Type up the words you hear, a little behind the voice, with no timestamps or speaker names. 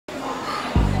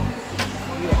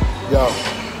Yo,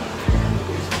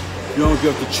 you don't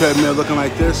get off the treadmill looking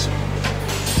like this?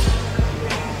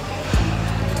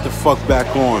 Get the fuck back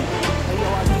on.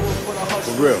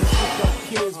 For real.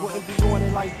 Kids wouldn't be doing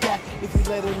it like that if we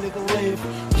let a nigga live.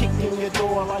 Kick in your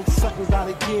door like something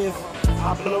gotta give.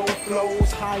 I blow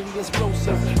flows, highly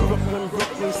explosive. Brooklyn,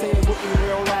 say it with me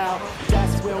real loud.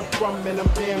 That's where I'm from and I'm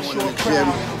damn sure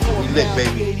proud. We lit,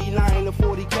 baby. 89 to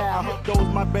 40 cal. Those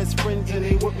my best friends and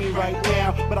they with me right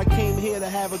now. But I came here to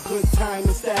have a good time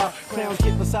and style. Clowns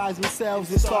get besides themselves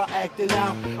and start acting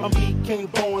out. I'm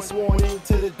BK born, sworn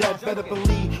into the death. Better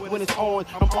believe when it's on,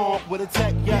 I'm armed with a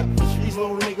tech. Yeah, these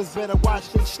little niggas better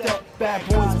watch their step. Bad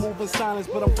boys moving silence,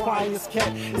 but I'm quiet as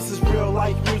cat. This is real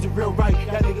life, music real right.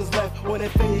 That niggas left. When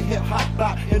that faded hip hop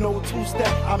block and old two-step,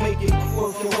 I make it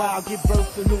worth a while, give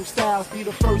birth to new styles, be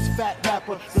the first fat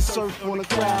rapper to surf on the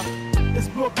crowd. It's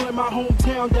Brooklyn, my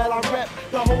hometown that I rep.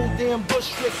 The whole damn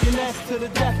bush stricken ass to the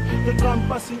death. The gun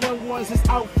busting young ones is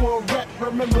out for a rep.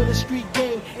 Remember the street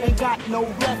game ain't got no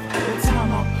rep. The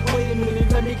time out, wait a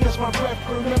minute, let me catch my breath.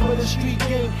 Remember the street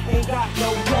game ain't got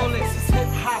no rep. This is hip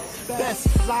hop.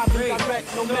 Best, live and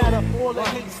direct, no matter, all the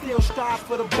hate still strive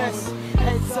for the best.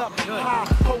 Heads up, high,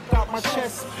 poke out my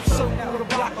chest. Circle the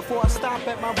block before I stop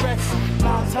at my rest.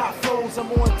 Non-top flows,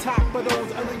 I'm on top of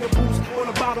those. Under your boots, on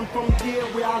the bottom from here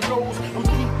where I goes. I'm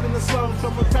deep in the sun,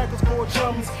 from the crackers called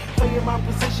chums. Playing my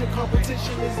position,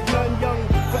 competition is done. Young,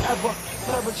 forever,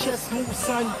 clever chess move,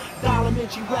 son. Diamond,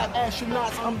 rap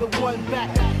astronauts, I'm the one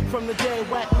back. From the dead,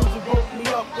 whack music woke me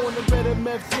up. On the red and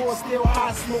meth floor, still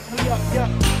high, smoke me up, yeah.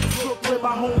 Brooklyn,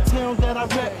 my hometown that I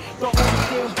rep. The only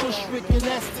damn bush stricken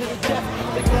ass to the death.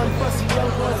 The gun busty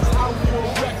young ones is out for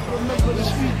a wreck. Remember the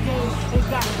street game ain't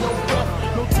got no breath.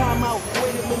 No time out,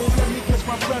 wait a minute, let me catch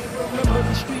my breath. Remember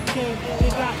the street game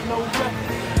ain't got no breath.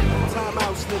 Time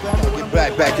out, nigga.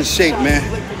 Get back in shape, man.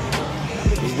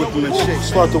 Let's whip them in shape.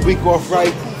 Start the week off right.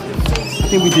 I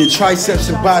think we did triceps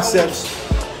and biceps,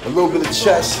 a little bit of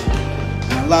chest,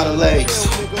 and a lot of legs.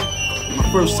 My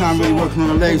first time really working on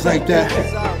the legs like that.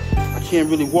 I can't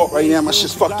really walk right now. My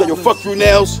shit's fucked up. Yo, fuck you,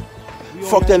 nails.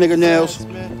 Fuck that nigga, nails.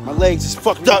 My legs is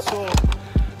fucked up.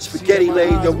 Spaghetti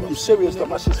legs. Yo, I'm serious though.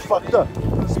 My shit's fucked up.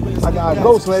 I gotta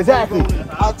go somewhere. Exactly.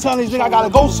 I'm telling these niggas I gotta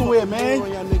go somewhere, man.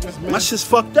 My shit's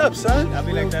fucked up, son.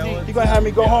 You gonna have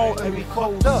me go home and be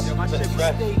fucked up.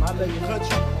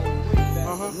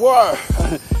 Word.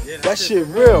 That shit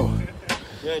real.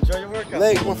 Yeah, enjoy your workout.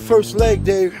 Leg, my first leg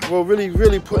day. Well,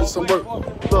 really putting some work.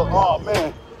 Look, oh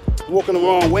man. Walking the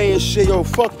wrong way and shit. Yo,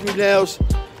 fuck you, nails.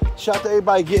 Shout out to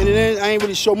everybody getting it in. I ain't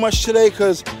really show much today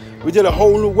because we did a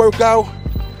whole new workout.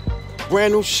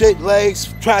 Brand new shit,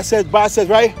 legs, triceps, biceps,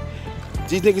 right?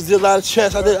 These niggas did a lot of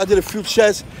chest. I did a few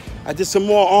chests. I did some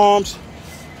more arms.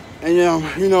 And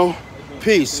you know,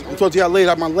 peace. I'm talking to y'all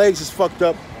later. My legs is fucked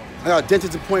up. I got a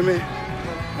dentist appointment.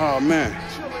 Oh man.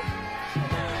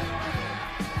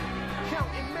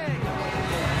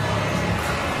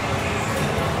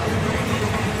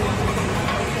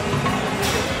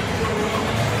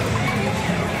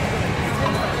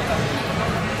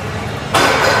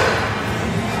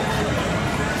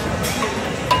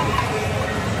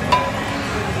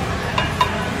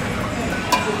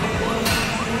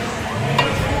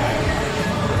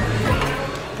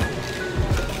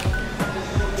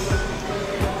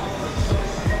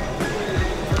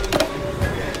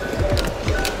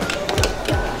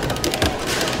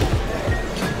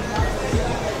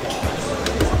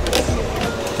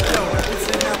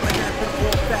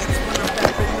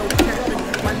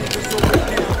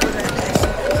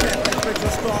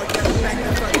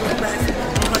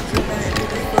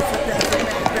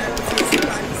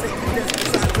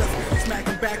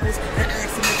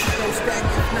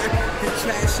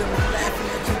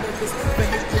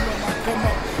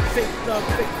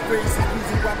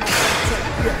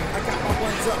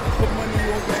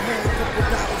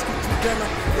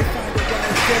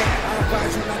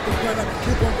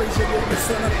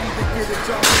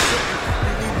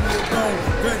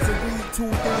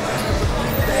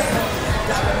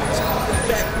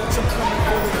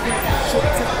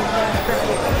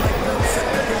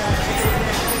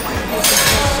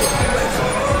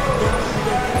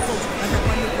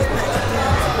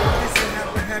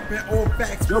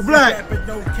 Yo, Black. You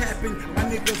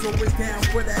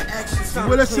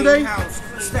with us today? We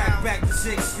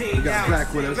got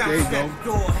Black with us. There you go.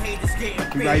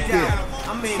 You right there.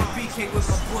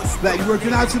 Black, you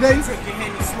working out today?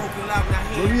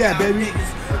 Where we at, baby?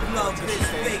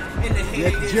 You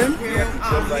at the gym? We're at the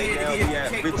gym right now. We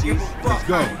at Richie's. Let's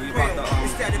go. We about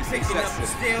to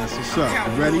That's what's up.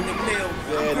 You ready?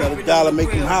 Yeah, another dollar,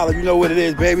 make them holler. You know what it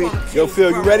is, baby. Yo,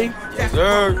 Phil, you ready? Yes,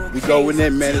 sir. We going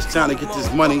in, man. It's time to get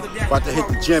this money. About to hit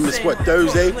the gym. It's what,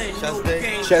 Thursday? Chest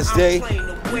day. Chest day.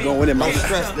 We going in.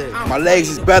 Stress day. My legs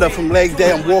is better from leg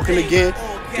day. I'm walking again.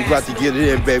 We about to get it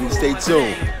in, baby. Stay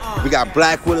tuned. We got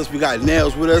Black with us. We got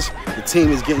Nails with us. The team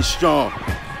is getting strong.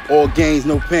 All gains,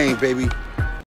 no pain, baby.